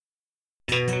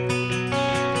Welcome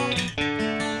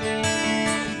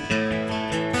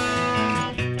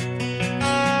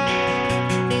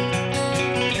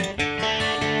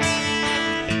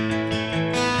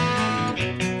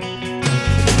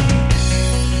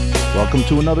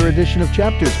to another edition of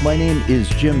Chapters. My name is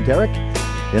Jim Derick,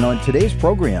 and on today's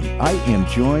program, I am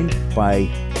joined by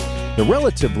the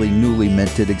relatively newly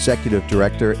minted Executive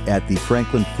Director at the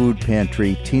Franklin Food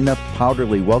Pantry, Tina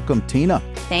Powderly. Welcome, Tina.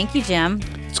 Thank you, Jim.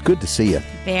 It's good to see you.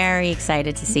 Very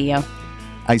excited to see you.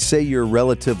 I say you're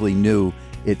relatively new.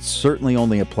 It certainly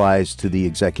only applies to the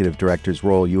Executive Director's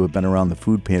role. You have been around the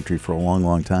food pantry for a long,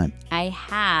 long time. I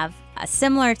have.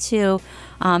 Similar to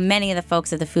many of the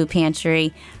folks at the food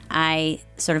pantry, I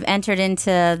sort of entered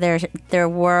into their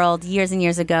world years and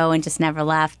years ago and just never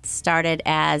left. Started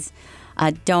as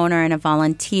a donor and a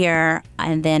volunteer,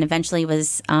 and then eventually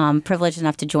was privileged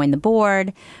enough to join the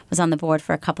board, was on the board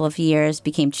for a couple of years,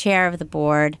 became chair of the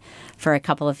board for a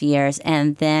couple of years,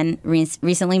 and then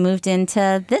recently moved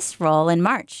into this role in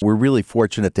March. We're really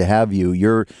fortunate to have you.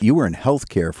 You were in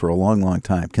healthcare for a long, long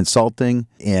time, consulting,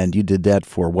 and you did that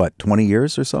for, 20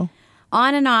 years or so?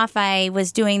 On and off, I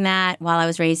was doing that while I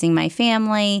was raising my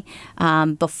family.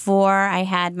 Before I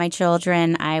had my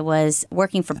children, I was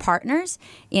working for Partners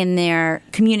in their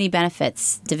community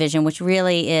benefits division, which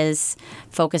really is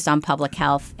focused on public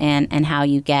health and how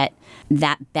you get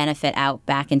that benefit out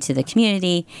back into the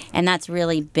community. And that's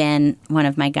really been one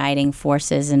of my guiding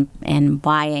forces and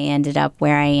why I ended up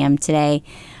where I am today.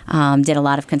 Did a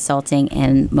lot of consulting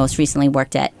and most recently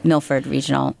worked at Milford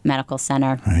Regional Medical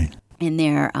Center. Right. In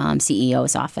their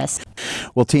CEO's office.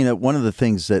 Well, Tina, one of the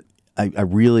things that I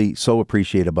really so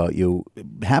appreciate about you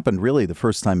happened really the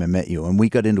first time I met you, and we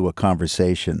got into a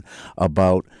conversation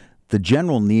about the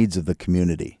general needs of the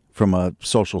community from a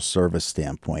social service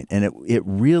standpoint. And it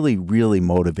really, really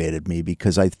motivated me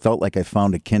because I felt like I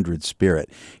found a kindred spirit.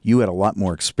 You had a lot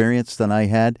more experience than I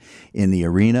had in the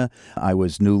arena. I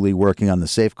was newly working on the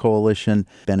SAFE Coalition,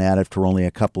 been at it for only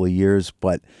a couple of years,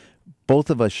 but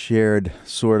both of us shared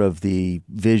sort of the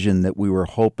vision that we were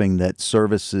hoping that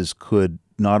services could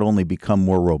not only become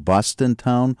more robust in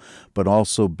town, but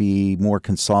also be more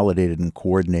consolidated and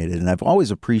coordinated. And I've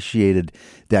always appreciated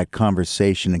that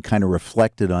conversation and kind of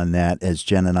reflected on that as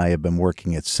Jen and I have been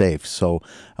working at SAFE. So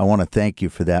I want to thank you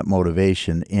for that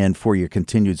motivation and for your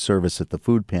continued service at the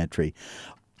food pantry.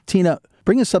 Tina,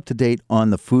 bring us up to date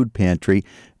on the food pantry.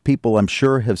 People, I'm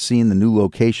sure, have seen the new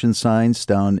location signs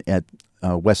down at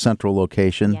West Central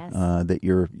location. Yes. That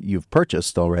you've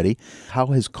purchased already. How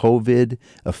has COVID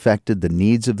affected the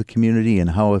needs of the community,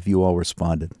 and how have you all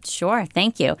responded? Sure,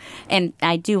 thank you. And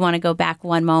I do want to go back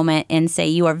one moment and say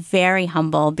you are very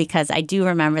humble, because I do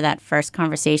remember that first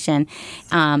conversation,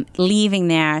 leaving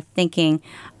there thinking,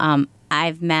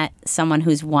 I've met someone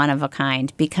who's one of a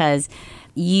kind, because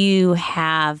you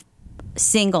have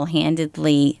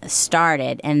single-handedly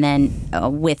started, and then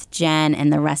with Jen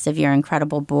and the rest of your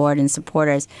incredible board and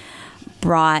supporters,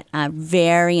 brought a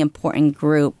very important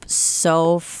group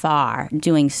so far,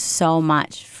 doing so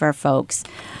much for folks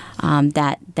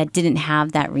that didn't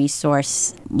have that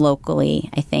resource locally,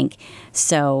 I think.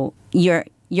 So you're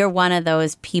one of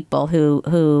those people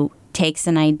who takes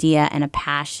an idea and a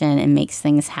passion and makes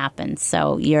things happen.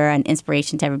 So you're an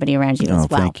inspiration to everybody around you as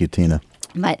well. Thank you, Tina.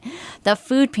 But the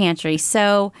food pantry,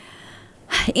 so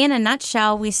in a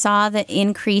nutshell, we saw the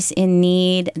increase in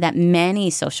need that many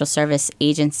social service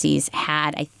agencies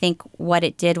had. I think what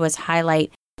it did was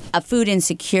highlight a food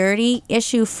insecurity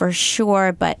issue for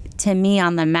sure, but to me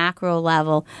on the macro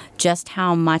level, just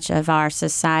how much of our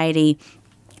society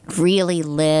really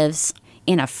lives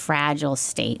in a fragile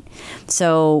state.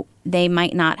 So they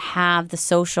might not have the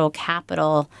social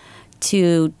capital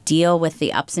to deal with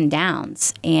the ups and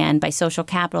downs. And by social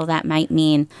capital, that might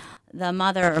mean the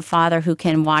mother or father who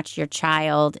can watch your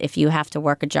child if you have to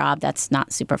work a job that's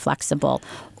not super flexible.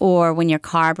 Or when your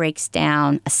car breaks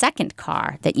down, a second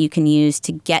car that you can use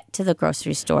to get to the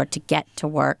grocery store, to get to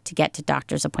work, to get to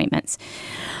doctor's appointments.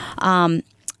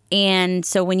 And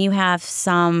so when you have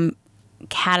some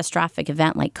catastrophic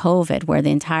event like COVID, where the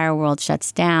entire world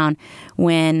shuts down,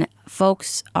 when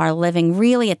folks are living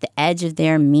really at the edge of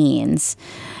their means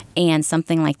and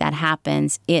something like that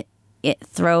happens, it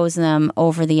throws them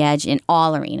over the edge in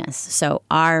all arenas. So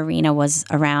our arena was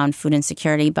around food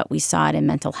insecurity, but we saw it in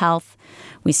mental health.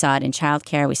 We saw it in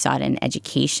childcare. We saw it in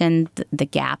education, the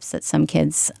gaps that some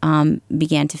kids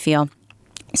began to feel.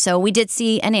 So we did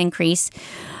see an increase.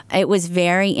 It was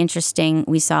very interesting.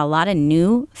 We saw a lot of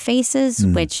new faces,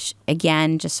 which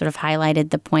again just sort of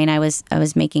highlighted the point I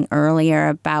was making earlier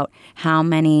about how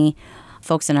many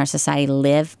folks in our society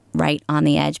live right on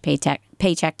the edge, paycheck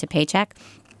to paycheck.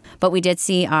 But we did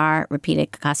see our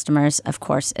repeated customers, of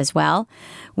course, as well.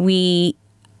 We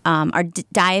are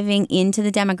diving into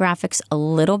the demographics a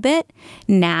little bit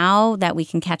now that we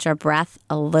can catch our breath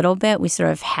a little bit. We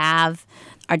sort of have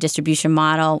our distribution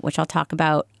model, which I'll talk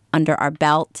about, under our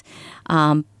belt.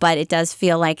 But it does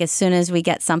feel like as soon as we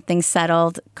get something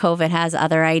settled, COVID has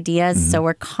other ideas. Mm-hmm. So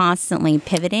we're constantly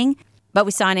pivoting. But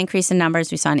we saw an increase in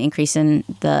numbers. We saw an increase in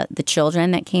the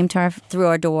children that came to through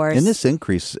our doors. And this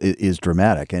increase is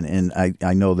dramatic. And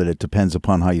I know that it depends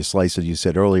upon how you slice it, you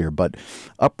said earlier, but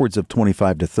upwards of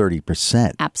 25 to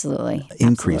 30%. Absolutely.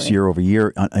 Increase year over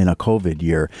year in a COVID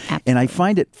year. Absolutely. And I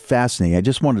find it fascinating. I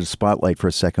just wanted to spotlight for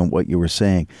a second what you were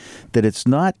saying, that it's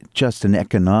not just an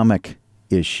economic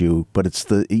issue, but it's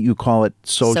you call it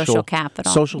social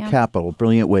capital. Social capital,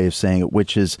 brilliant way of saying it,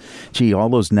 which is, gee, all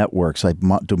those networks, like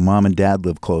do mom and dad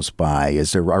live close by?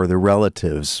 Are there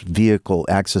relatives,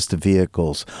 access to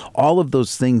vehicles, all of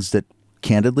those things that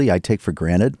candidly I take for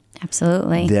granted.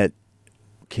 Absolutely. That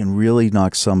can really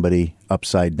knock somebody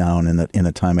upside down in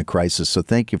a time of crisis. So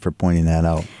thank you for pointing that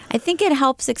out. I think it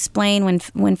helps explain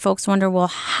when folks wonder, well,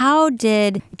 how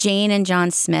did Jane and John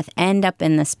Smith end up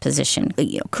in this position?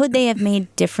 Could they have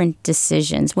made different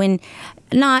decisions? When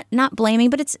not blaming,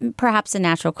 but it's perhaps a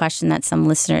natural question that some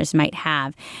listeners might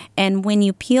have. And when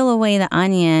you peel away the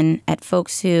onion at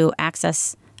folks who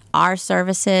access our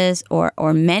services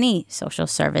or many social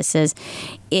services,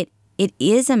 it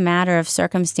is a matter of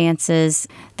circumstances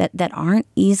that aren't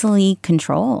easily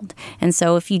controlled. And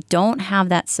so if you don't have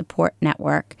that support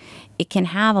network, it can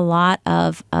have a lot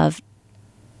of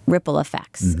ripple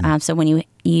effects. Mm-hmm. So when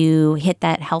you hit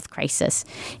that health crisis,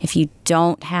 if you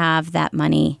don't have that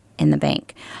money in the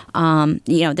bank,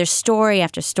 there's story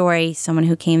after story. Someone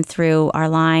who came through our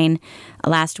line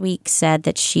last week said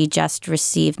that she just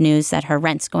received news that her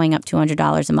rent's going up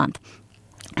 $200 a month.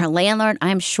 Her landlord,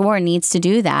 I'm sure, needs to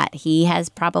do that. He has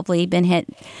probably been hit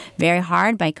very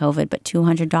hard by COVID, but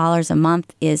 $200 a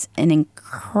month is an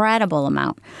incredible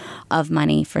amount of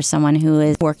money for someone who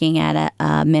is working at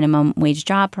a minimum wage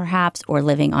job, perhaps, or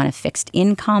living on a fixed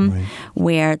income, right,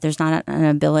 where there's not an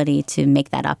ability to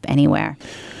make that up anywhere.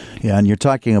 Yeah, and you're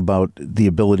talking about the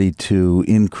ability to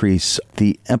increase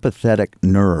the empathetic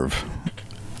nerve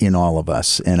in all of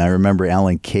us. And I remember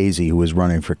Alan Casey, who was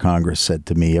running for Congress, said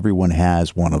to me, everyone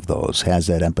has one of those, has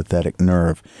that empathetic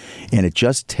nerve. And it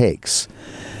just takes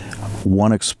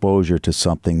one exposure to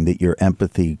something that your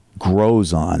empathy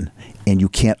grows on, and you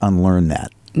can't unlearn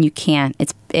that. You can't.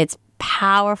 It's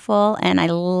powerful, and I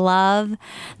love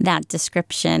that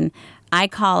description. I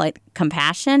call it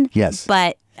compassion. Yes.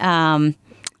 But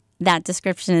that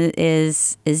description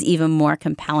is even more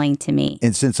compelling to me.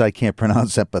 And since I can't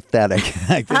pronounce empathetic,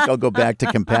 I think I'll go back to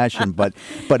compassion. But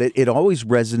it always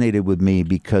resonated with me,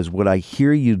 because what I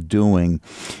hear you doing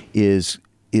is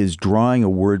drawing a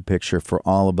word picture for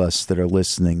all of us that are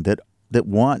listening that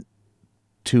want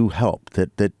to help,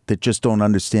 that just don't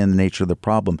understand the nature of the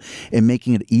problem, and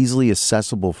making it easily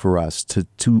accessible for us to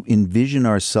envision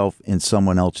ourselves in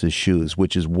someone else's shoes,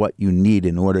 which is what you need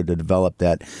in order to develop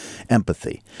that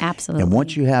empathy. Absolutely. And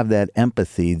once you have that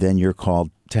empathy, then you're called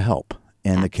to help.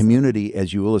 And Absolutely. The community,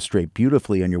 as you illustrate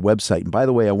beautifully on your website. And by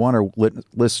the way, I want our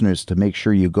listeners to make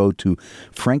sure you go to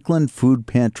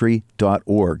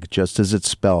franklinfoodpantry.org, just as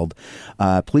it's spelled.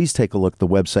 Please take a look at the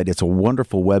website. It's a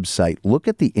wonderful website. Look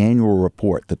at the annual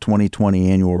report, the 2020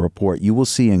 annual report. You will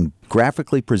see in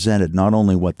graphically presented not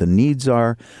only what the needs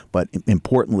are, but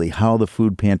importantly, how the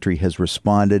food pantry has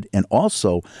responded, and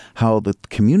also how the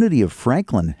community of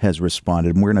Franklin has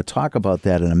responded. And we're going to talk about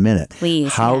that in a minute.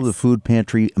 Please, how yes. the food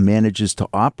pantry manages to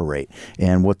operate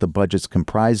and what the budget's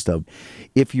comprised of.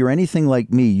 If you're anything like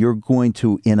me, you're going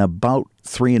to, in about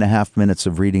 3.5 minutes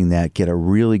of reading that, get a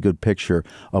really good picture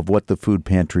of what the food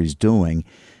pantry is doing.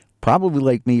 Probably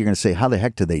like me, you're going to say, how the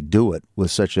heck do they do it with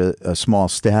such a small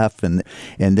staff? And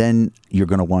then you're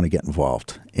going to want to get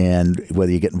involved. And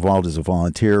whether you get involved as a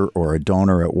volunteer or a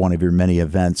donor at one of your many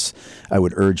events, I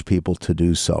would urge people to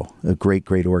do so. A great,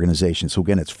 great organization. So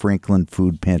again, it's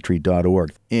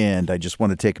franklinfoodpantry.org. And I just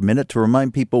want to take a minute to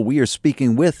remind people we are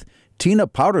speaking with Tina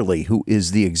Powderly, who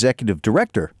is the executive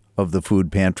director of the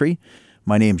food pantry.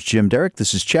 My name's Jim Derick.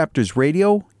 This is Chapters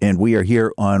Radio, and we are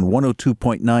here on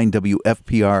 102.9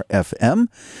 WFPR FM.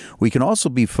 We can also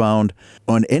be found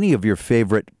on any of your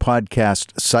favorite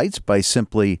podcast sites by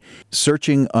simply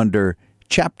searching under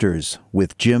Chapters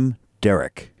with Jim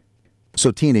Derick. So,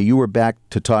 Tina, you were back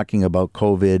to talking about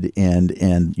COVID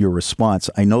and your response.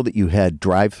 I know that you had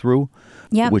drive-through,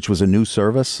 yep, which was a new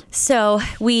service. So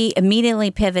we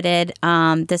immediately pivoted.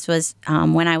 This was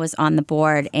when I was on the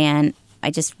board, and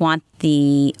I just want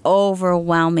the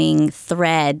overwhelming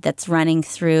thread that's running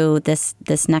through this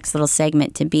next little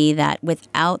segment to be that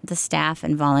without the staff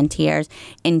and volunteers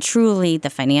and truly the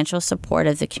financial support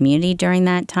of the community during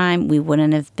that time, we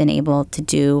wouldn't have been able to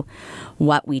do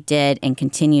what we did and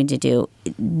continue to do.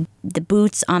 The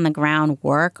boots on the ground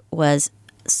work was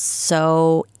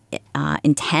so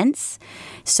intense,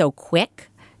 so quick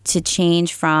to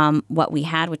change from what we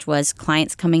had, which was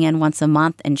clients coming in once a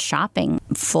month and shopping,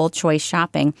 full choice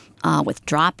shopping with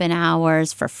drop-in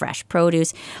hours for fresh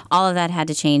produce. All of that had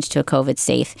to change to a COVID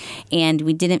safe. And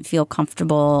we didn't feel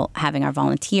comfortable having our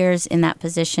volunteers in that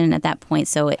position at that point.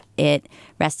 So it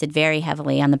rested very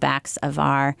heavily on the backs of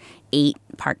our 8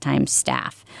 part-time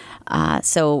staff.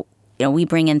 We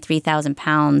bring in 3,000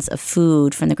 pounds of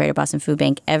food from the Greater Boston Food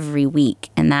Bank every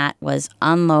week, and that was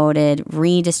unloaded,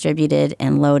 redistributed,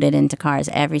 and loaded into cars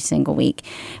every single week.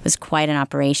 It was quite an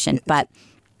operation, but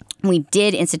we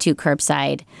did institute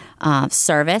curbside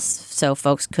service, so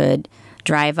folks could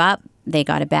drive up. They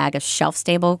got a bag of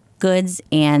shelf-stable goods,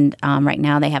 and right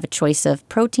now they have a choice of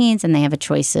proteins and they have a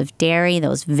choice of dairy.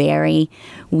 Those vary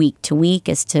week to week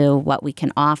as to what we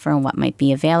can offer and what might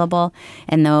be available,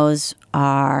 and those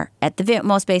are at the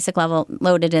most basic level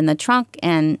loaded in the trunk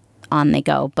and on they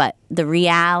go. But the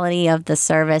reality of the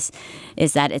service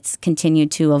is that it's continued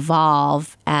to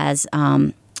evolve as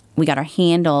we got our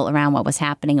handle around what was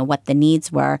happening and what the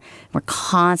needs were. We're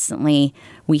constantly,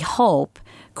 we hope,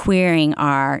 querying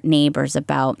our neighbors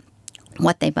about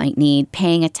what they might need,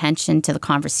 paying attention to the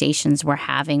conversations we're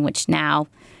having, which now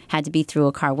had to be through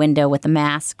a car window with a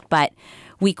mask. But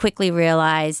we quickly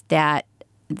realized that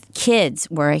kids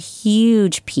were a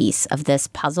huge piece of this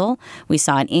puzzle. We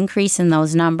saw an increase in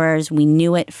those numbers. We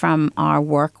knew it from our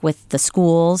work with the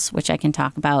schools, which I can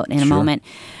talk about in a moment.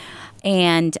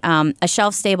 And a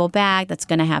shelf-stable bag that's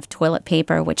going to have toilet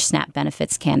paper, which SNAP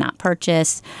benefits cannot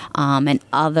purchase, and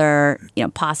other,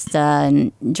 pasta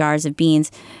and jars of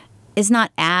beans, is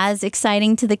not as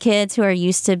exciting to the kids who are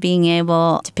used to being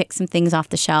able to pick some things off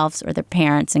the shelves, or their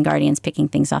parents and guardians picking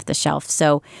things off the shelf.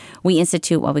 So we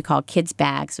institute what we call kids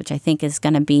bags, which I think is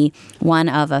going to be one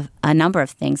of a number of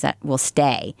things that will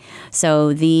stay.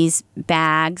 So these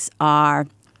bags are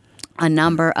a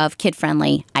number of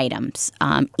kid-friendly items,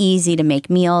 easy to make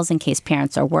meals in case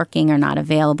parents are working or not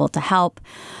available to help.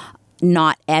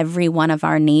 Not every one of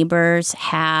our neighbors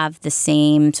have the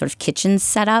same sort of kitchen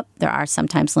setup. There are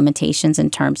sometimes limitations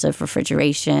in terms of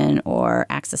refrigeration or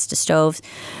access to stoves.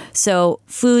 So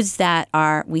foods that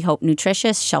are, we hope,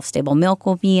 nutritious, shelf-stable milk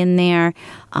will be in there,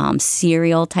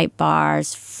 cereal-type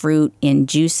bars, fruit in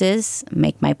juices,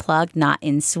 make my plug, not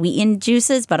in sweetened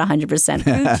juices, but 100%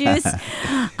 fruit juice.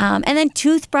 And then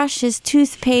toothbrushes,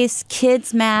 toothpaste,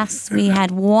 kids' masks. We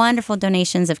had wonderful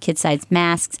donations of kid-sized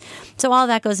masks. So all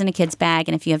that goes in a kid's bag.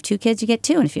 And if you have 2 kids, you get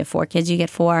 2. And if you have 4 kids, you get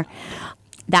 4.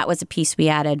 That was a piece we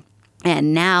added.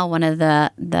 And now one of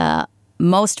the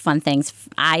most fun things,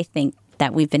 I think,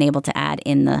 that we've been able to add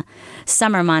in the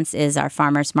summer months is our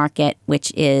farmers market,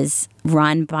 which is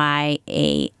run by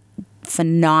a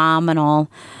phenomenal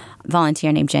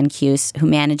volunteer named Jen Cuse, who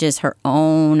manages her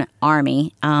own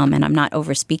army, and I'm not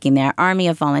overspeaking there, army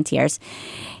of volunteers.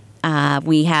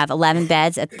 We have 11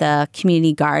 beds at the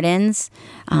community gardens.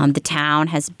 The town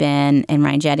has been, and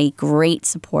Ryan Jetty, great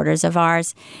supporters of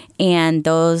ours, and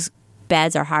those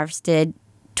beds are harvested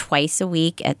twice a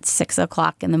week at 6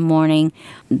 o'clock in the morning.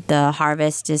 The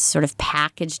harvest is sort of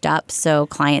packaged up so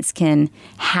clients can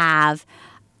have,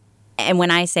 and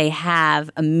when I say have,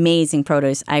 amazing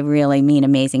produce, I really mean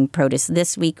amazing produce.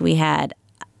 This week we had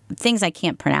things I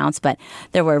can't pronounce, but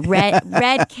there were red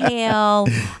kale,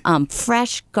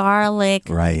 fresh garlic,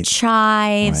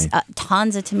 chives,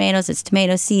 tons of tomatoes. It's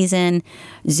tomato season,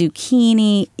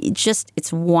 zucchini.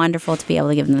 It's wonderful to be able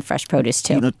to give them the fresh produce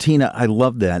too. Tina, I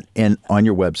love that. And on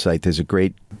your website, there's a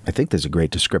great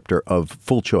descriptor of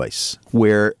full choice,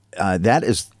 where that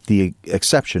is the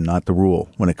exception, not the rule,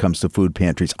 when it comes to food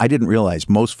pantries. I didn't realize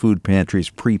most food pantries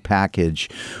pre-package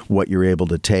what you're able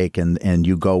to take, and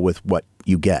you go with what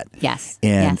you get. Yes.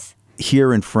 And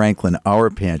here in Franklin,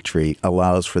 our pantry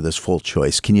allows for this full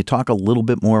choice. Can you talk a little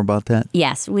bit more about that?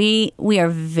 Yes, we are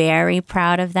very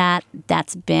proud of that.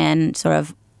 That's been sort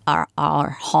of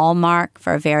our hallmark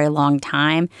for a very long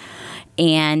time,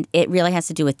 and it really has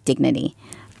to do with dignity.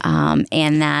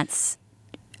 And that's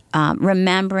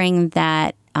remembering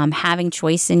that having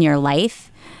choice in your life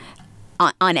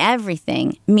on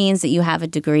everything means that you have a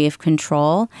degree of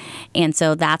control. And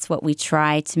so that's what we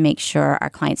try to make sure our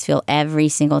clients feel every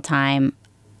single time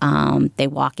they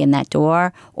walk in that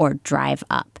door or drive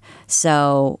up.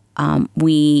 So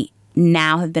we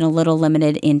now have been a little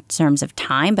limited in terms of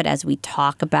time, but as we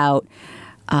talk about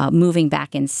moving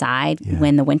back inside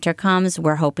when the winter comes,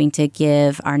 we're hoping to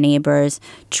give our neighbors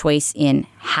choice in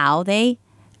how they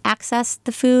access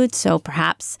the food. So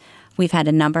perhaps we've had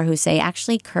a number who say,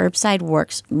 actually, curbside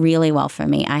works really well for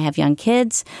me. I have young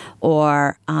kids,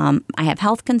 or I have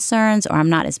health concerns, or I'm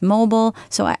not as mobile.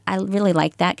 So I really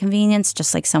like that convenience,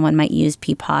 just like someone might use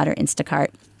Peapod or Instacart.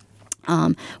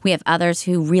 We have others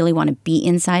who really want to be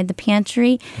inside the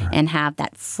pantry and have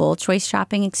that full choice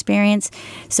shopping experience.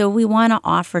 So we want to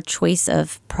offer choice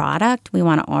of product. We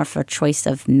want to offer choice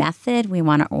of method. We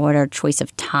want to order choice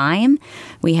of time.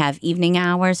 We have evening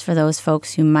hours for those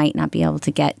folks who might not be able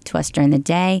to get to us during the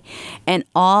day. And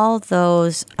all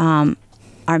those are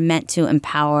meant to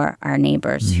empower our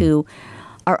neighbors who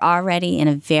are already in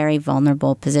a very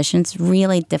vulnerable position. It's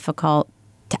really difficult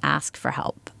to ask for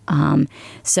help.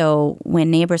 So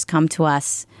when neighbors come to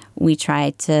us, we try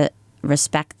to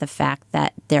respect the fact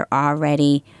that they're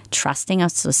already trusting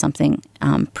us with something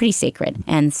pretty sacred.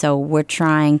 And so we're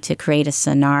trying to create a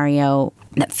scenario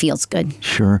that feels good.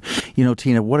 Sure. You know,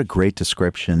 Tina, what a great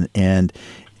description. And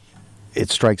it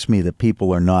strikes me that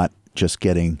people are not just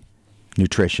getting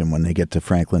nutrition when they get to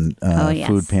Franklin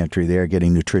Food Pantry. They're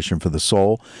getting nutrition for the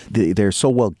soul. They're so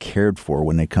well cared for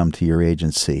when they come to your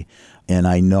agency. And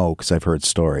I know, because I've heard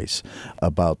stories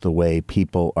about the way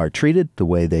people are treated, the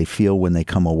way they feel when they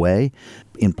come away,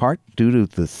 in part due to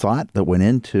the thought that went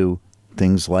into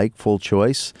things like full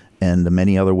choice and the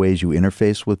many other ways you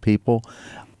interface with people.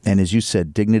 And as you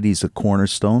said, dignity is a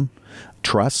cornerstone.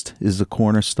 Trust is the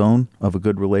cornerstone of a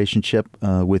good relationship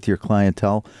with your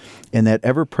clientele. And that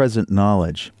ever-present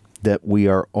knowledge that we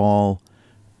are all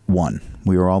one.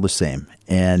 We are all the same.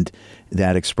 And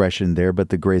that expression there, but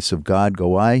the grace of God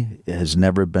go I, has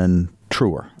never been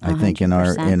truer. 100%. I think in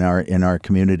our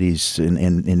communities and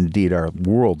indeed our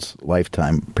world's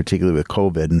lifetime, particularly with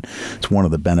COVID. And it's one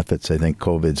of the benefits I think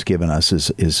COVID's given us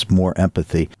is more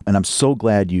empathy. And I'm so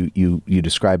glad you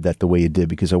described that the way you did,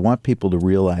 because I want people to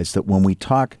realize that when we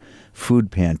talk food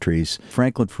pantries,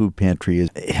 Franklin Food Pantry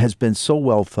has been so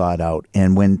well thought out.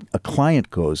 And when a client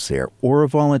goes there, or a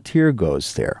volunteer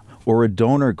goes there, or a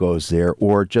donor goes there,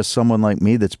 or just someone like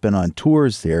me that's been on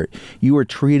tours there, you are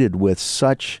treated with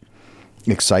such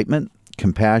excitement,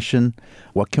 compassion.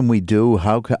 What can we do?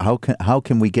 How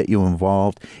can we get you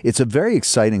involved? It's a very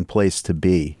exciting place to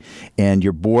be. And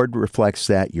your board reflects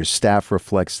that, your staff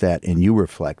reflects that, and you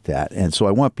reflect that. And so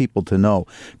I want people to know,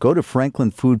 go to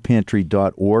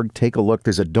franklinfoodpantry.org, take a look.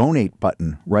 There's a donate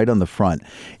button right on the front,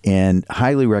 and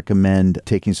highly recommend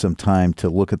taking some time to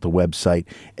look at the website,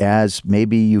 as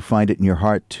maybe you find it in your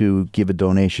heart to give a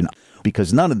donation.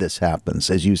 Because none of this happens,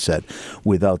 as you said,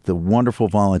 without the wonderful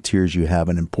volunteers you have,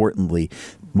 and importantly,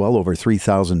 well over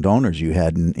 3,000 donors you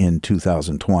had in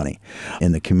 2020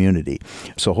 in the community.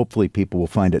 So hopefully people will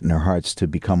find it in their hearts to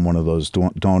become one of those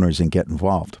donors and get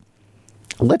involved.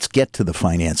 Let's get to the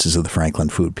finances of the Franklin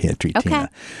Food Pantry, okay.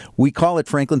 Tina. We call it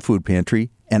Franklin Food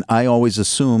Pantry, and I always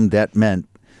assumed that meant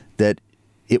that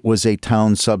it was a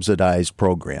town-subsidized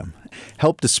program.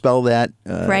 Help dispel that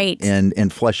right.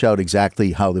 and flesh out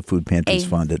exactly how the food pantry is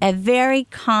funded. A very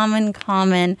common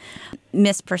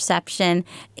misperception,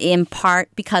 in part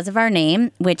because of our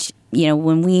name, which,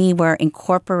 when we were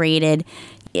incorporated,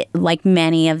 like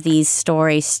many of these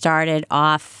stories, started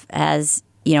off as,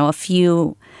 a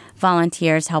few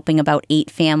volunteers helping about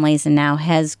 8 families, and now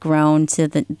has grown to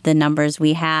the numbers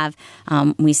we have.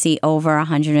 We see over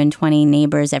 120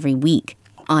 neighbors every week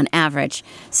on average.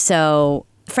 So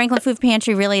Franklin Food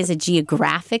Pantry really is a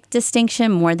geographic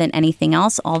distinction more than anything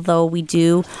else, although we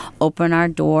do open our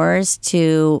doors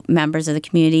to members of the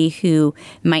community who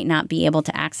might not be able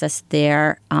to access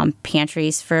their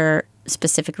pantries for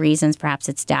specific reasons. Perhaps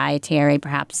it's dietary,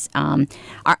 perhaps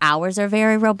our hours are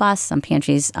very robust. Some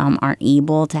pantries aren't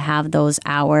able to have those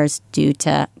hours due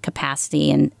to capacity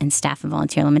and staff and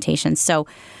volunteer limitations. So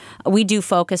we do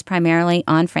focus primarily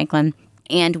on Franklin.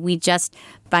 And we just,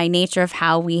 by nature of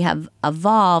how we have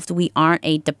evolved, we aren't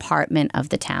a department of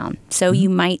the town. So you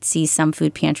might see some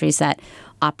food pantries that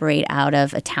operate out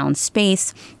of a town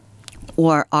space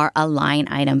or are a line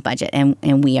item budget,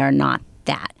 and we are not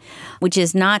that. Which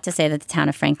is not to say that the town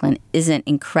of Franklin isn't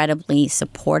incredibly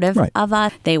supportive of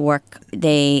us. They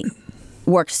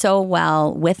work so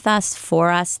well with us,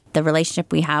 for us. The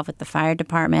relationship we have with the fire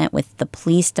department, with the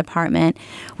police department,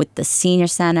 with the senior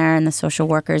center and the social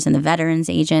workers and the veterans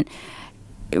agent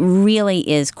really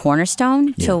is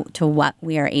cornerstone to what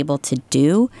we are able to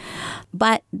do.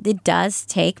 But it does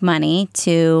take money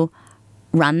to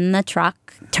run the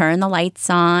truck, turn the lights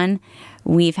on,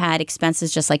 We've had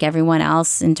expenses just like everyone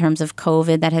else in terms of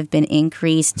COVID that have been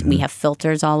increased. Mm-hmm. We have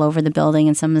filters all over the building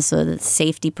and some of the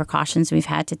safety precautions we've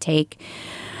had to take.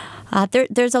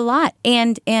 There's a lot.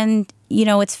 And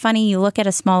it's funny, you look at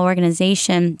a small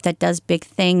organization that does big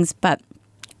things, but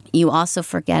you also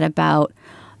forget about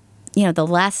the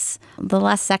less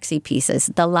sexy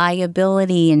pieces, the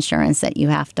liability insurance that you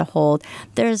have to hold.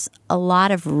 There's a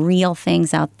lot of real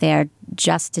things out there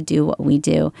just to do what we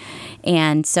do.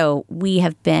 And so we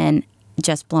have been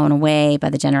just blown away by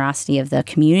the generosity of the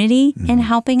community in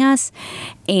helping us.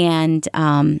 And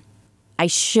I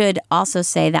should also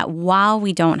say that while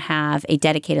we don't have a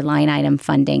dedicated line item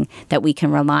funding that we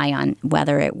can rely on,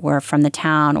 whether it were from the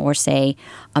town or, say,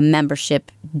 a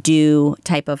membership due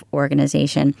type of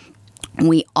organization,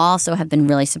 we also have been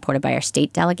really supported by our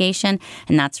state delegation,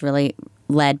 and that's really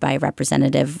led by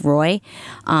Representative Roy.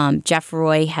 Jeff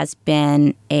Roy has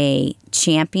been a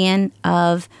champion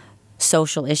of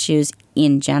social issues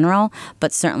in general,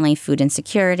 but certainly food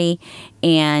insecurity.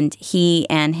 And he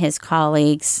and his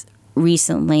colleagues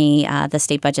recently, the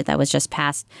state budget that was just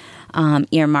passed,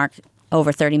 earmarked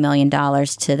over $30 million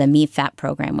to the MEFAP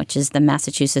program, which is the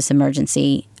Massachusetts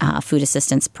Emergency Food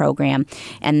Assistance Program.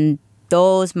 And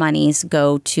those monies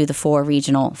go to the 4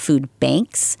 regional food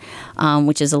banks,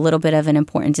 which is a little bit of an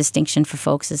important distinction for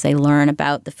folks as they learn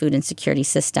about the food insecurity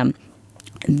system.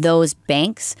 Those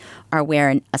banks are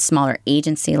where a smaller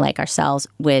agency like ourselves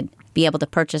would be able to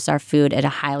purchase our food at a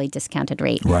highly discounted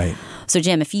rate. Right. So,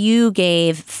 Jim, if you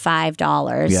gave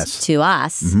 $5 to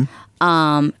us,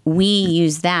 we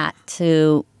use that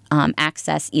to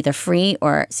access either free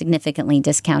or significantly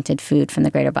discounted food from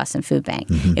the Greater Boston Food Bank.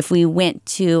 Mm-hmm. If we went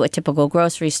to a typical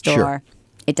grocery store,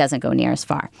 it doesn't go near as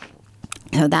far.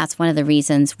 So that's one of the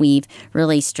reasons we've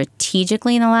really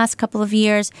strategically in the last couple of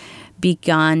years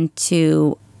begun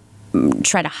to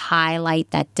try to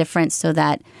highlight that difference so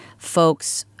that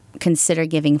folks consider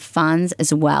giving funds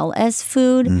as well as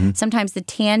food. Mm-hmm. Sometimes the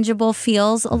tangible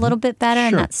feels a little bit better,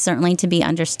 and that's certainly to be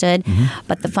understood,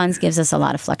 but the funds gives us a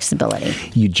lot of flexibility.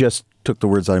 You just took the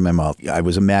words out of my mouth. I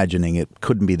was imagining it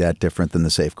couldn't be that different than the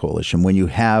SAFE Coalition. When you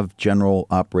have general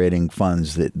operating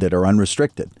funds that are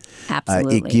unrestricted,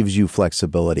 absolutely, it gives you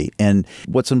flexibility. And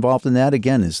what's involved in that,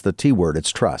 again, is the T word.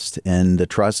 It's trust. And the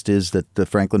trust is that the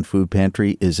Franklin Food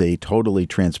Pantry is a totally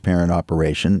transparent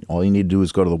operation. All you need to do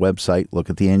is go to the website, look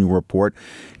at the annual report,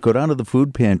 go down to the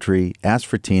food pantry, ask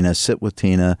for Tina, sit with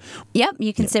Tina. Yep,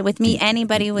 you can sit with me.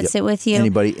 Anybody would sit with you.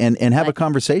 Anybody, and have a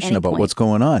conversation about what's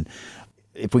going on.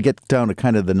 If we get down to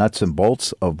kind of the nuts and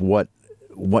bolts of what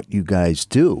you guys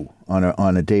do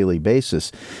on a daily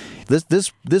basis,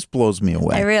 this blows me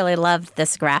away. I really loved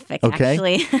this graphic,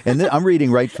 actually. And I'm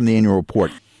reading right from the annual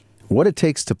report. What it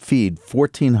takes to feed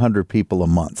 1,400 people a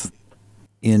month.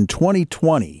 In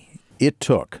 2020, it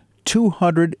took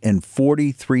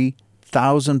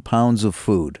 243,000 pounds of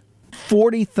food,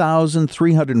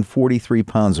 40,343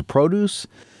 pounds of produce.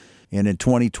 And in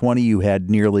 2020, you had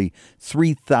nearly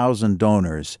 3,000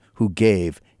 donors who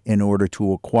gave in order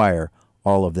to acquire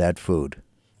all of that food.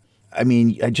 I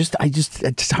mean,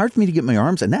 it's hard for me to get my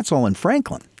arms, and that's all in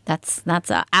Franklin. That's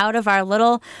out of our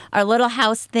little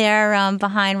house there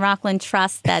behind Rockland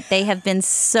Trust that they have been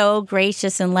so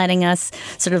gracious in letting us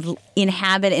sort of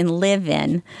inhabit and live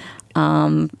in.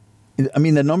 I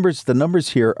mean, the numbers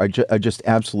here are just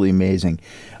absolutely amazing.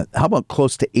 How about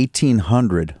close to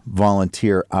 1,800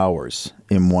 volunteer hours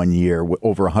in 1 year, with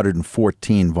over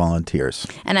 114 volunteers?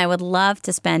 And I would love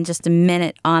to spend just a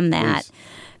minute on that. Please.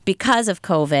 Because of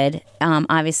COVID,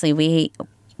 obviously we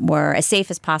were as safe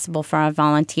as possible for our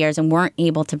volunteers and weren't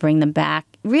able to bring them back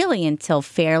really until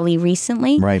fairly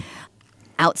recently. Right.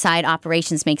 Outside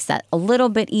operations makes that a little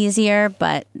bit easier,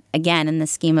 but again, in the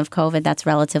scheme of COVID, that's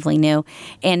relatively new.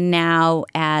 And now,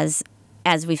 as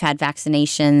we've had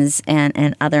vaccinations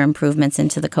and other improvements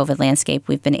into the COVID landscape,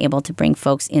 we've been able to bring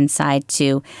folks inside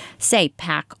to, say,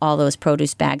 pack all those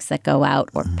produce bags that go out,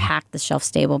 or pack the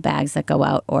shelf-stable bags that go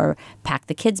out, or pack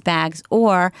the kids' bags,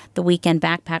 or the weekend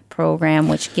backpack program,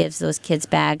 which gives those kids'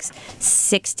 bags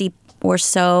 60 or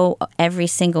so every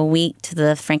single week to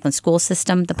the Franklin school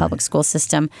system, the public school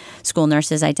system. School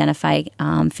nurses identify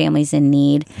families in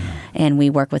need, and we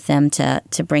work with them to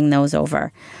bring those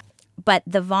over. But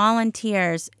the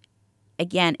volunteers,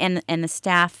 again, and the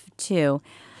staff too,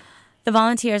 the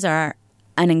volunteers are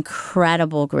an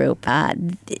incredible group.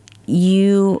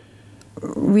 You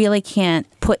really can't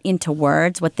put into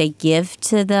words what they give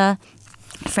to the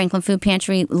Franklin Food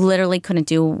Pantry. Literally couldn't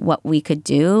do what we could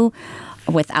do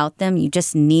without them. You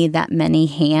just need that many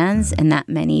hands and that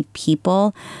many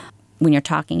people when you're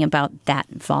talking about that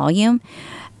volume.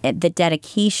 The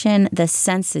dedication, the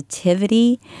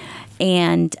sensitivity,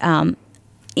 And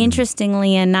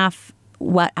interestingly enough,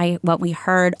 what we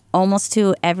heard almost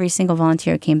to every single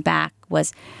volunteer who came back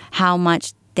was how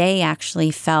much they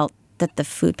actually felt that the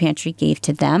food pantry gave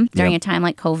to them during a time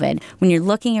like COVID, when you're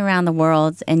looking around the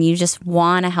world and you just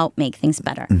want to help make things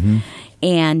better.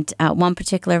 And one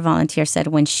particular volunteer said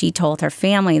when she told her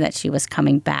family that she was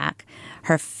coming back,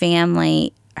 her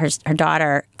family, her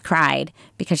daughter cried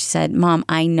because she said, "Mom,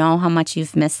 I know how much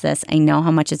you've missed this. I know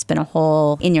how much it's been a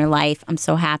hole in your life. I'm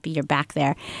so happy you're back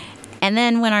there." And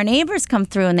then when our neighbors come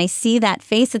through and they see that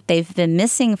face that they've been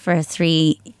missing for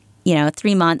 3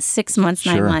 months, 6 months,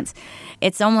 9 months,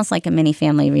 it's almost like a mini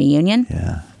family reunion.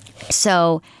 Yeah.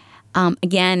 So,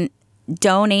 again,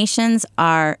 donations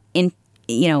are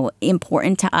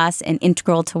important to us and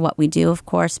integral to what we do, of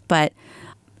course, but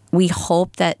we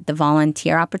hope that the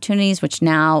volunteer opportunities, which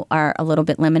now are a little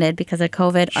bit limited because of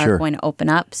COVID, are going to open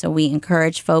up. So we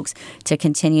encourage folks to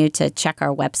continue to check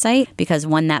our website, because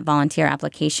when that volunteer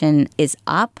application is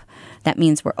up, that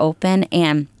means we're open,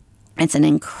 and it's an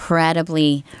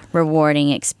incredibly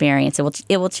rewarding experience.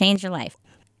 It will change your life.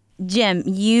 Jim,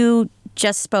 you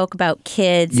just spoke about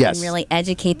kids and really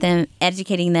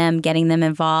educating them, getting them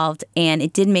involved. And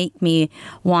it did make me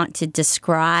want to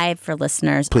describe for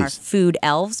listeners our Food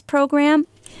Elves program.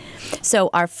 So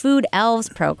our Food Elves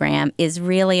program is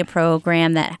really a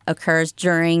program that occurs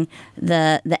during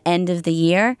the end of the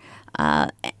year,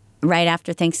 right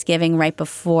after Thanksgiving, right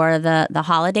before the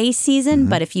holiday season.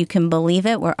 But if you can believe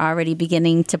it, we're already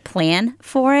beginning to plan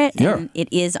for it. And it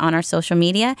is on our social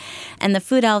media. And the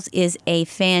Food Elves is a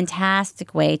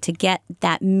fantastic way to get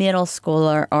that middle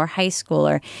schooler or high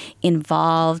schooler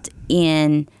involved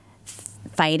in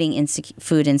fighting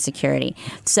food insecurity.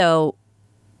 So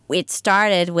it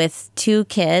started with 2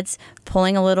 kids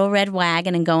pulling a little red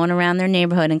wagon and going around their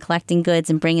neighborhood and collecting goods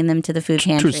and bringing them to the food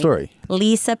pantry. True story.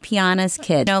 Lisa Piana's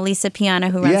kid. You know Lisa Piana,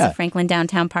 who runs the Franklin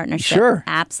Downtown Partnership? Sure.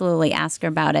 Absolutely. Ask her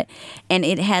about it. And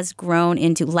it has grown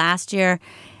into, last year,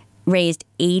 raised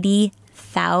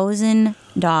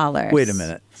 $80,000. Wait a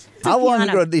minute. How long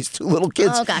ago did these 2 little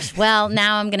kids? Oh, gosh. Well,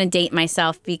 now I'm going to date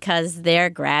myself because they're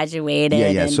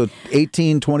graduated. Yeah. So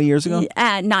 18, 20 years ago?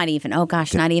 Not even. Oh,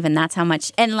 gosh, not even. That's how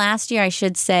much. And last year, I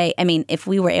should say, I mean, if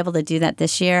we were able to do that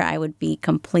this year, I would be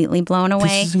completely blown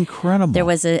away. This is incredible. There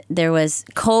was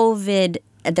COVID.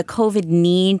 The COVID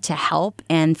need to help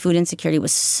and food insecurity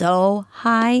was so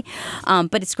high,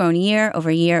 but it's grown year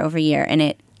over year over year. And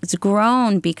it's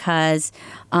grown because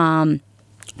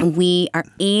we are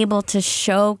able to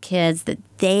show kids that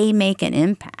they make an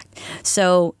impact.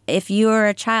 So if you're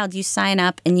a child, you sign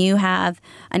up and you have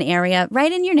an area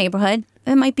right in your neighborhood.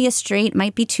 It might be a street, it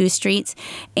might be 2 streets,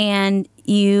 and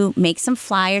you make some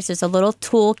flyers. There's a little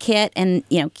toolkit, and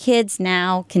kids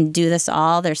now can do this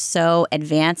all. They're so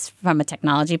advanced from a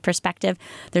technology perspective.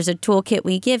 There's a toolkit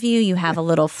we give you. You have a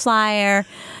little flyer,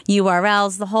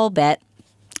 URLs, the whole bit,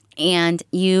 and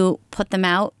you put them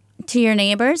out to your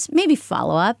neighbors. Maybe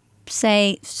follow up.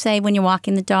 Say when you're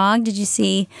walking the dog, did you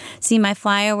see my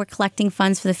flyer? We're collecting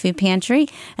funds for the food pantry,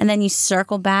 and then you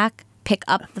circle back, pick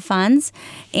up the funds,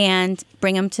 and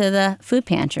bring them to the food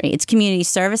pantry. It's community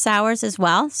service hours as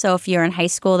well. So if you're in high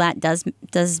school, that does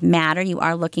matter. You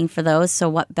are looking for those. So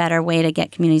what better way to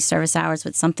get community service hours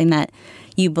with something that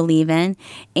you believe in?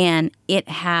 And it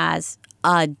has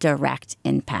a direct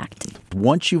impact.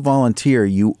 Once you volunteer,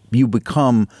 you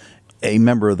become a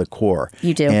member of the Corps.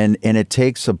 You do. And it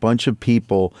takes a bunch of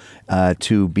people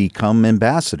to become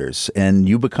ambassadors. And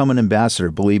you become an ambassador,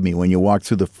 believe me, when you walk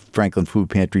through the Franklin Food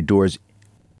Pantry doors,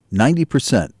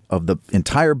 90% of the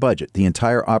entire budget, the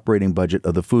entire operating budget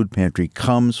of the food pantry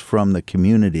comes from the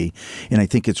community. And I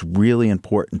think it's really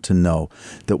important to know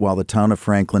that while the town of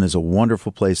Franklin is a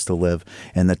wonderful place to live,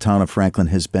 and the town of Franklin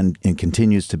has been and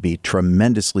continues to be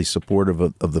tremendously supportive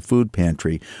of the food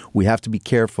pantry, we have to be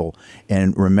careful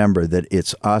and remember that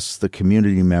it's us, the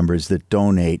community members, that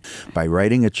donate by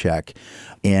writing a check.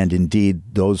 And indeed,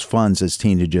 those funds, as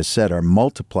Tina just said, are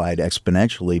multiplied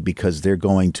exponentially because they're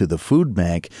going to the food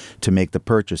bank to make the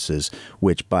purchases,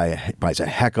 which buys a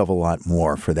heck of a lot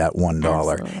more for that $1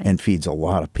 Absolutely. And feeds a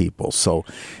lot of people. So,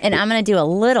 and I'm going to do a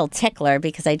little tickler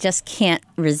because I just can't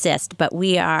resist. But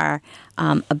we are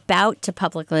about to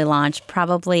publicly launch,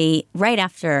 probably right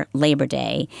after Labor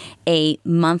Day, a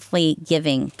monthly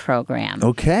giving program.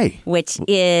 Okay. Which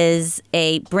is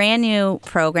a brand new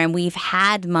program. We've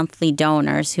had monthly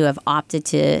donors who have opted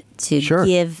to Sure.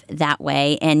 give that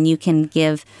way, and you can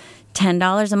give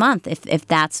 $10 a month if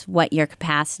that's what your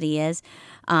capacity is.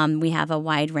 We have a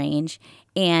wide range.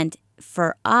 And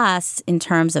for us, in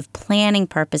terms of planning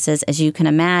purposes, as you can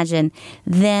imagine,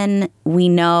 then we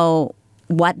know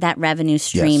what that revenue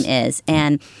stream is.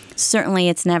 And certainly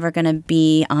it's never going to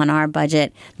be on our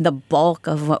budget the bulk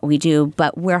of what we do,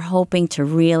 but we're hoping to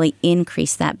really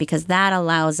increase that because that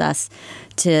allows us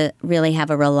to really have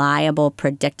a reliable,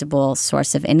 predictable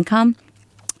source of income.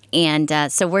 And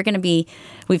so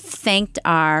we've thanked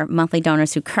our monthly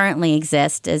donors who currently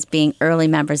exist as being early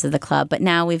members of the club, but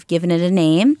now we've given it a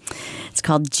name. It's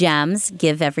called GEMS,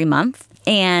 Give Every Month.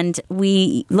 And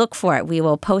we look for it. We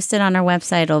will post it on our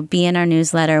website. It'll be in our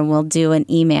newsletter. And we'll do an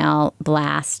email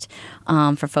blast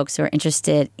for folks who are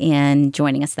interested in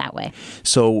joining us that way.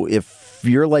 So if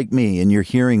you're like me and you're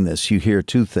hearing this, you hear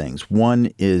two things.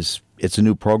 One is it's a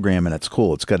new program and it's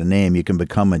cool. It's got a name. You can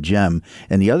become a gem.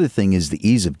 And the other thing is the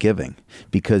ease of giving,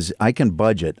 because I can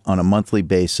budget on a monthly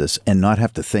basis and not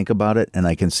have to think about it. And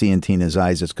I can see in Tina's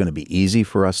eyes it's going to be easy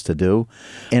for us to do.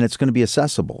 And it's going to be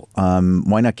accessible.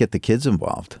 Why not get the kids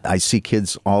involved? I see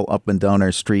kids all up and down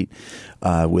our street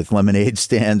with lemonade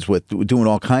stands, with doing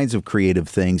all kinds of creative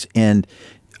things. And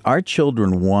our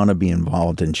children want to be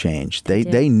involved in change.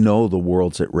 They know the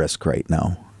world's at risk right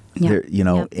now.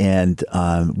 Yep. And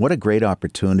what a great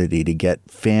opportunity to get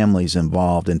families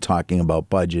involved in talking about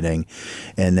budgeting,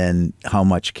 and then how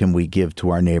much can we give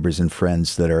to our neighbors and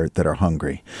friends that are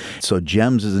hungry. So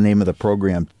GEMS is the name of the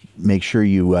program. Make sure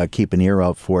you keep an ear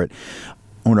out for it.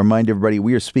 I want to remind everybody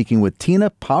we are speaking with Tina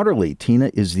Powderly. Tina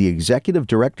is the Executive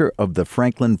Director of the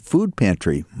Franklin Food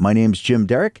Pantry. My name's Jim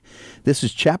Derick. This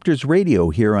is Chapters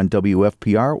Radio here on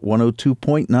WFPR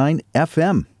 102.9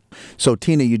 FM. So,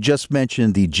 Tina, you just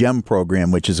mentioned the GEM program,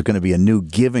 which is going to be a new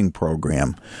giving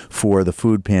program for the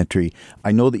food pantry.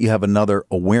 I know that you have another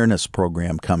awareness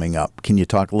program coming up. Can you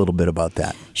talk a little bit about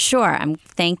that? Sure.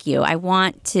 Thank you. I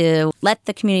want to let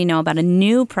the community know about a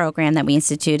new program that we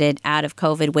instituted out of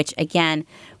COVID, which, again,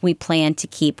 we plan to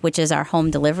keep, which is our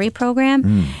home delivery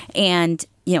program. And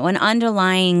an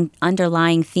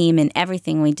underlying theme in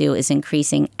everything we do is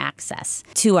increasing access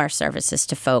to our services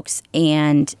to folks.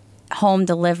 And home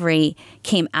delivery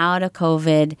came out of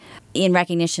COVID in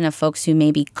recognition of folks who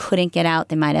maybe couldn't get out.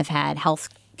 They might have had health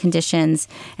conditions,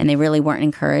 and they really weren't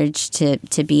encouraged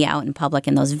to be out in public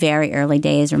in those very early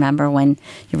days. Remember when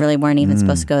you really weren't even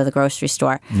supposed to go to the grocery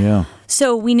store? Yeah.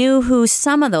 So we knew who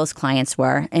some of those clients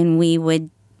were, and we would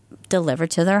deliver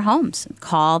to their homes,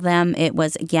 call them. It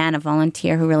was, again, a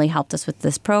volunteer who really helped us with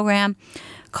this program,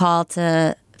 call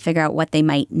to figure out what they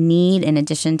might need in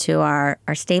addition to our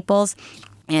staples,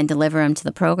 and deliver them to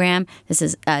the program. This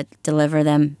is deliver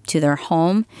them to their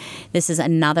home. This is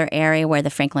another area where the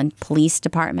Franklin Police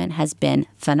Department has been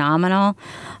phenomenal.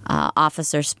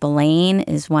 Officer Spillane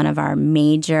is one of our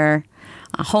major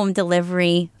home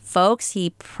delivery folks.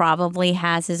 He probably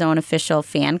has his own official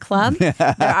fan club.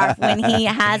 When he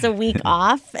has a week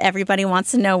off, everybody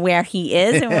wants to know where he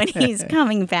is and when he's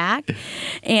coming back.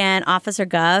 And Officer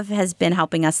Gov has been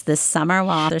helping us this summer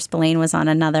while Officer Spillane was on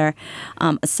another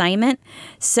assignment.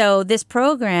 So this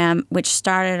program, which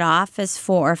started off as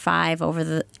 4 or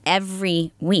 5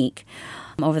 every week,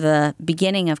 over the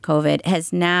beginning of COVID,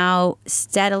 has now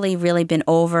steadily really been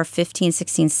over 15,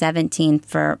 16, 17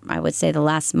 for, I would say, the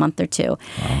last month or two.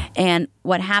 Wow. And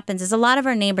what happens is a lot of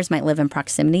our neighbors might live in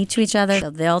proximity to each other.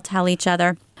 So they'll tell each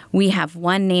other. We have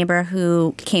one neighbor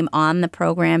who came on the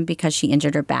program because she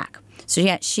injured her back.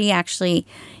 So she actually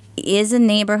is a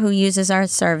neighbor who uses our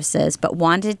services but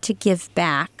wanted to give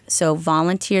back. So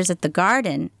volunteers at the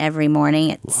garden every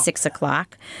morning at 6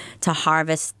 o'clock to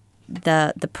harvest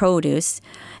the produce,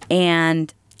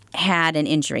 and had an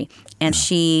injury, and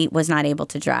she was not able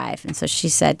to drive. And so she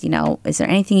said, is there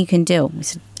anything you can do? We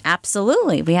said,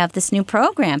 absolutely. We have this new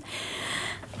program.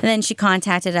 And then she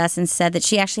contacted us and said that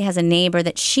she actually has a neighbor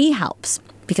that she helps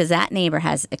because that neighbor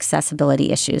has accessibility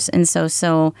issues. And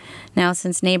so now,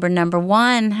 since neighbor number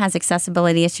 1 has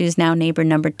accessibility issues, now neighbor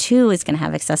number 2 is going to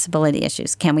have accessibility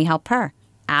issues. Can we help her?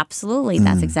 Absolutely.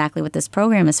 That's exactly what this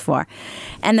program is for.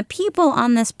 And the people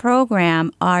on this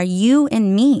program are you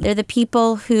and me. They're the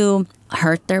people who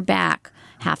hurt their back,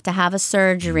 have to have a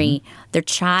surgery. Their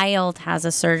child has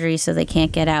a surgery so they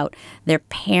can't get out. Their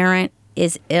parent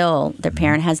is ill. Their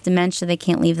parent has dementia. They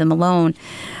can't leave them alone.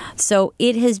 So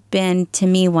it has been, to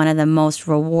me, one of the most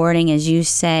rewarding, as you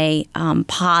say,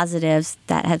 positives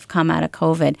that have come out of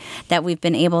COVID, that we've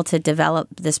been able to develop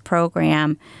this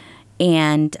program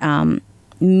and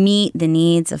meet the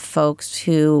needs of folks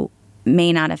who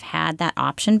may not have had that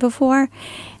option before.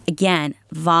 Again,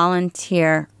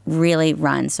 volunteer really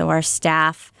run. So our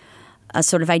staff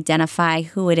sort of identify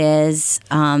who it is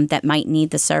that might need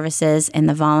the services, and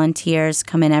the volunteers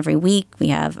come in every week. We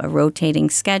have a rotating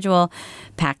schedule,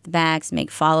 pack the bags, make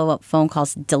follow-up phone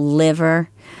calls, deliver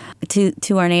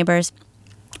to our neighbors.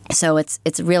 So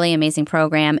it's a really amazing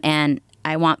program, and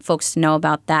I want folks to know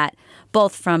about that,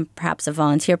 both from perhaps a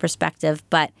volunteer perspective,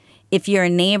 but if you're a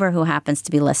neighbor who happens to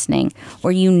be listening,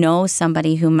 or you know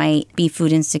somebody who might be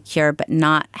food insecure but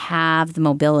not have the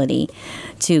mobility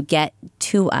to get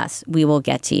to us, we will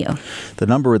get to you. The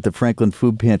number at the Franklin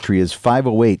Food Pantry is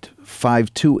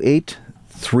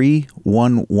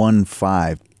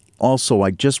 508-528-3115. Also,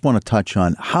 I just want to touch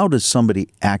on, how does somebody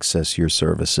access your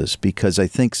services? Because I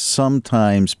think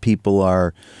sometimes people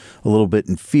are a little bit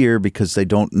in fear because they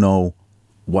don't know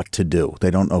what to do. They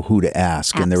don't know who to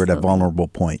ask, and they're at a vulnerable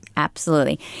point.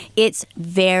 Absolutely. It's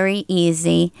very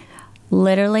easy.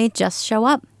 Literally just show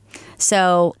up.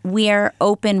 So we are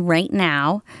open right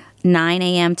now, 9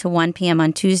 a.m. to 1 p.m.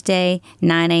 on Tuesday,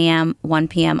 9 a.m., 1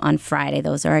 p.m. on Friday.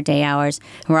 Those are our day hours.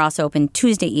 We're also open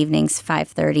Tuesday evenings,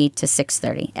 5:30 to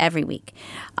 6:30 every week.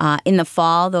 In the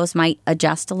fall, those might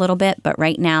adjust a little bit, but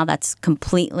right now that's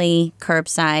completely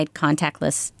curbside,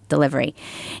 contactless delivery.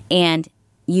 And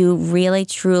you really,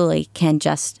 truly can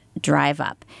just drive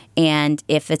up. And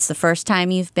if it's the first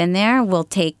time you've been there, we'll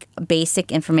take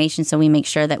basic information so we make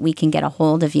sure that we can get a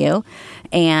hold of you,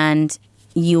 and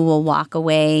you will walk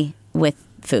away with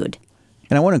food.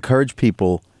 And I want to encourage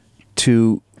people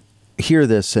to hear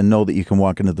this and know that you can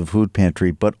walk into the food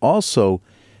pantry, but also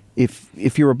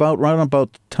if you're running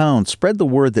about town, spread the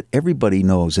word that everybody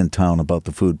knows in town about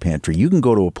the food pantry. You can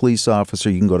go to a police officer,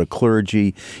 you can go to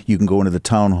clergy, you can go into the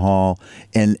town hall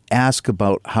and ask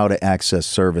about how to access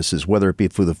services, whether it be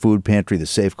through the food pantry, the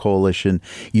Safe Coalition.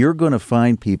 You're going to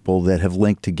find people that have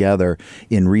linked together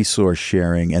in resource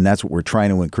sharing, and that's what we're trying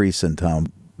to increase in town.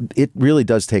 It really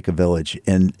does take a village,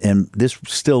 and this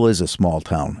still is a small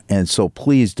town, and so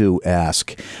please do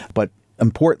ask. But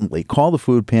importantly, call the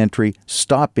food pantry,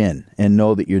 stop in, and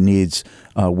know that your needs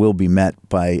will be met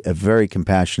by a very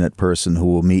compassionate person who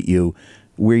will meet you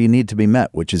where you need to be met,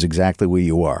 which is exactly where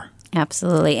you are.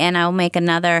 Absolutely. And I'll make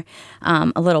another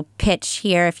a little pitch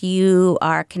here. If you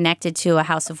are connected to a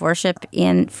house of worship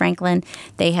in Franklin,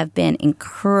 they have been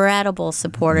incredible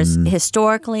supporters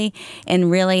historically, and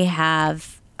really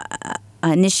have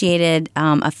initiated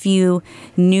a few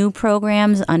new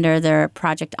programs under their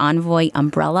Project Envoy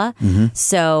umbrella.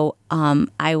 So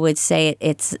I would say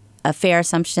it's a fair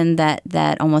assumption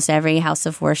that almost every house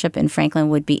of worship in Franklin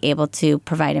would be able to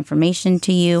provide information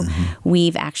to you.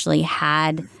 We've actually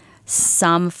had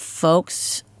some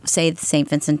folks, say the St.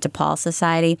 Vincent de Paul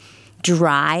Society,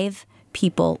 drive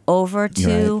people over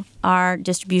to our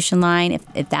distribution line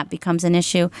if that becomes an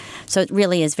issue. So it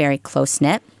really is very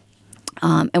close-knit.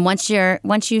 And once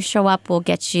you show up, we'll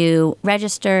get you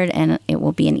registered, and it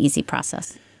will be an easy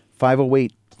process.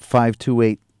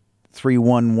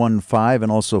 508-528-3115,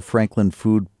 and also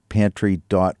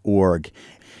franklinfoodpantry.org.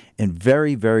 And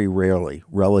very, very rarely,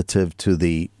 relative to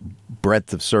the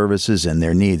breadth of services and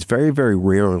their needs, very, very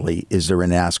rarely is there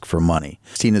an ask for money.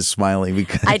 Tina's smiling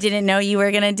because I didn't know you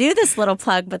were going to do this little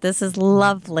plug, but this is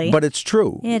lovely. But it's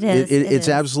true. It is. It's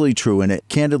absolutely true. And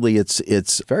candidly,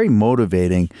 it's very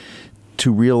motivating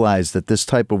to realize that this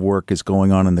type of work is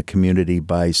going on in the community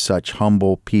by such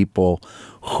humble people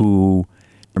who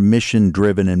are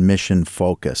mission-driven and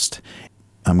mission-focused.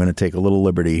 I'm going to take a little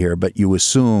liberty here, but you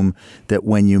assume that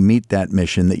when you meet that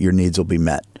mission that your needs will be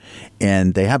met.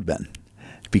 And they have been,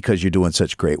 because you're doing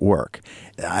such great work.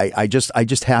 I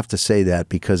just have to say that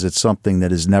because it's something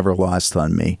that is never lost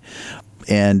on me.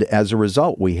 And as a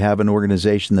result, we have an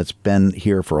organization that's been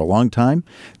here for a long time.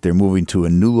 They're moving to a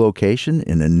new location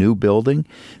in a new building.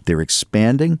 They're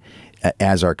expanding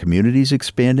as our community's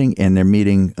expanding, and they're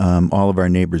meeting all of our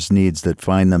neighbors' needs that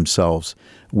find themselves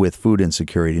with food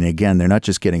insecurity. And again, they're not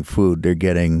just getting food, they're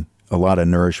getting a lot of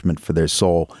nourishment for their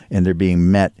soul, and they're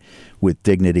being met with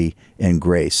dignity and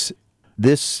grace.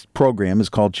 This program is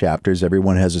called Chapters.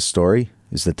 Everyone has a story,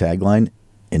 is the tagline,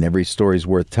 and every story is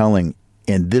worth telling.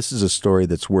 And this is a story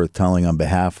that's worth telling on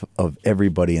behalf of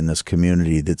everybody in this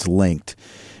community that's linked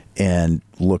and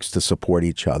looks to support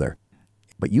each other.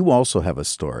 But you also have a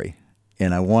story,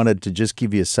 and I wanted to just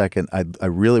give you a second. I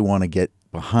really want to get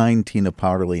behind Tina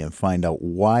Powderly and find out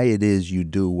why it is you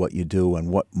do what you do and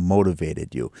what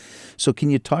motivated you. So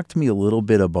can you talk to me a little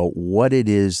bit about what it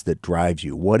is that drives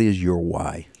you? What is your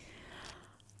why?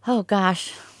 Oh,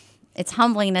 gosh. It's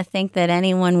humbling to think that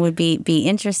anyone would be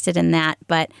interested in that,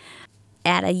 but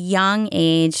at a young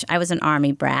age, I was an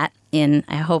Army brat in,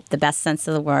 I hope, the best sense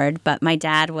of the word, but my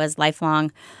dad was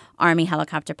lifelong Army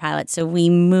helicopter pilot, so we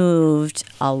moved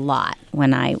a lot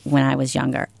when I was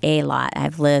younger, a lot.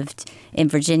 I've lived in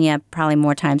Virginia probably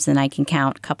more times than I can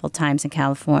count, a couple times in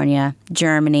California,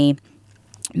 Germany,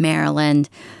 Maryland.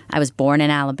 I was born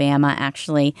in Alabama,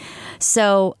 actually.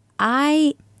 So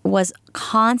I was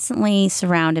constantly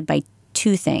surrounded by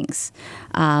two things.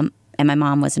 And my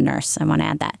mom was a nurse. I want to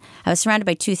add that. I was surrounded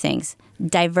by two things: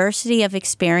 diversity of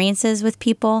experiences with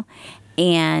people,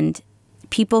 and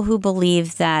people who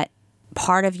believe that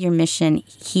part of your mission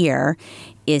here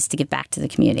is to give back to the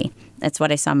community. That's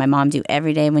what I saw my mom do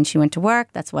every day when she went to work.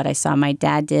 That's what I saw my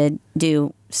dad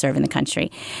do serving the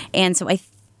country. And so I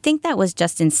think that was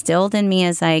just instilled in me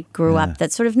as I grew up,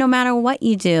 that sort of no matter what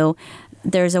you do,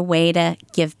 there's a way to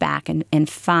give back and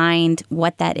find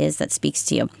what that is that speaks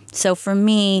to you. So for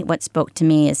me, what spoke to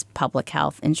me is public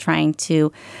health and trying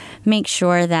to make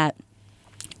sure that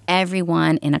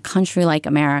everyone in a country like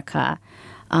America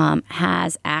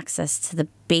has access to the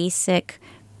basic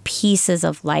pieces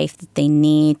of life that they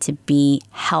need to be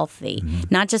healthy,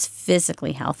 not just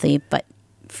physically healthy, but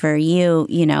for you,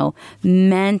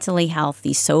 mentally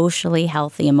healthy, socially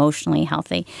healthy, emotionally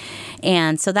healthy.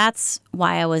 And so that's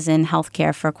why I was in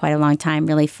healthcare for quite a long time,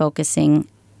 really focusing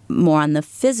more on the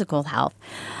physical health.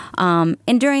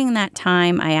 And during that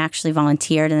time, I actually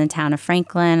volunteered in the town of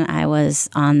Franklin. I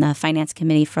was on the finance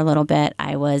committee for a little bit.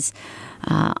 I was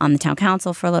on the town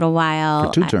council for a little while.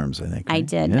 For 2 terms, I think. Right? I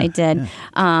did. Yeah.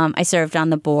 I served on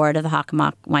the board of the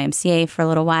Hockomock YMCA for a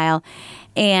little while.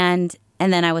 And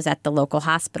then I was at the local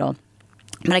hospital.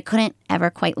 But I couldn't ever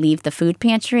quite leave the food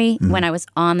pantry. When I was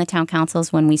on the town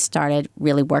councils, when we started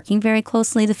really working very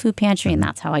closely the food pantry, and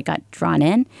that's how I got drawn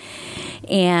in.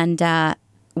 And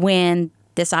when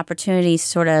this opportunity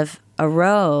sort of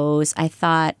arose, I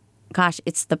thought, gosh,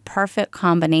 it's the perfect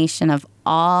combination of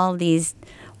all these,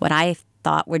 what I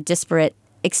thought were disparate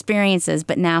experiences,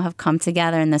 but now have come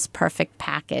together in this perfect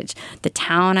package. The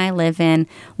town I live in,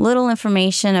 little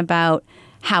information about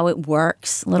how it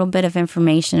works, a little bit of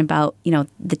information about,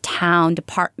 the town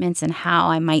departments and how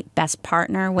I might best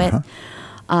partner with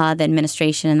the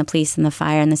administration and the police and the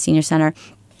fire and the senior center,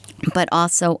 but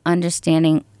also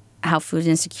understanding how food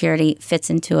insecurity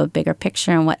fits into a bigger picture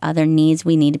and what other needs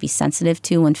we need to be sensitive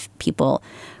to when people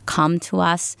come to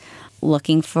us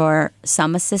looking for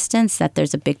some assistance, that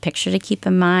there's a big picture to keep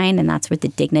in mind, and that's where the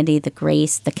dignity, the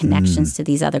grace, the connections to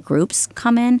these other groups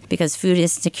come in, because food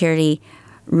insecurity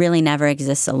really never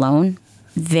exists alone.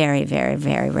 Very, very,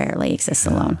 very rarely exists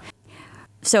alone.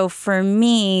 So for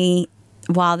me,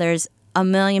 while there's a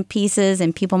million pieces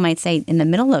and people might say in the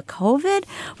middle of COVID,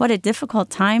 what a difficult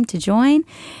time to join,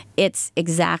 it's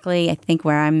exactly, I think,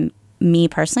 where I'm, me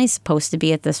personally, supposed to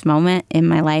be at this moment in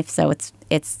my life. So it's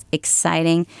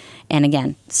exciting and,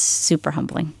 again, super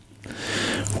humbling.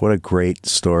 What a great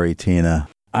story, Tina.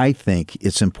 I think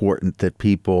it's important that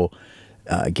people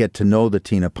get to know the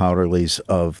Tina Powderleys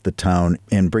of the town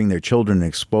and bring their children and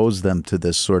expose them to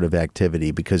this sort of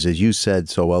activity, because as you said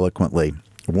so eloquently,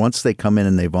 once they come in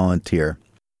and they volunteer,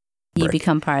 you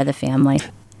become part of the family.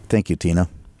 Thank you, Tina.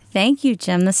 Thank you,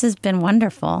 Jim. This has been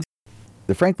wonderful.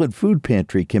 The Franklin Food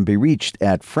Pantry can be reached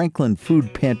at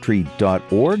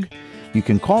franklinfoodpantry.org. You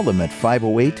can call them at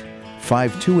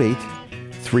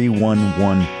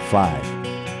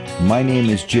 508-528-3115. My name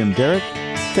is Jim Derick.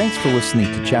 Thanks for listening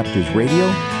to Chapters Radio,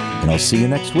 and I'll see you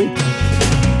next week.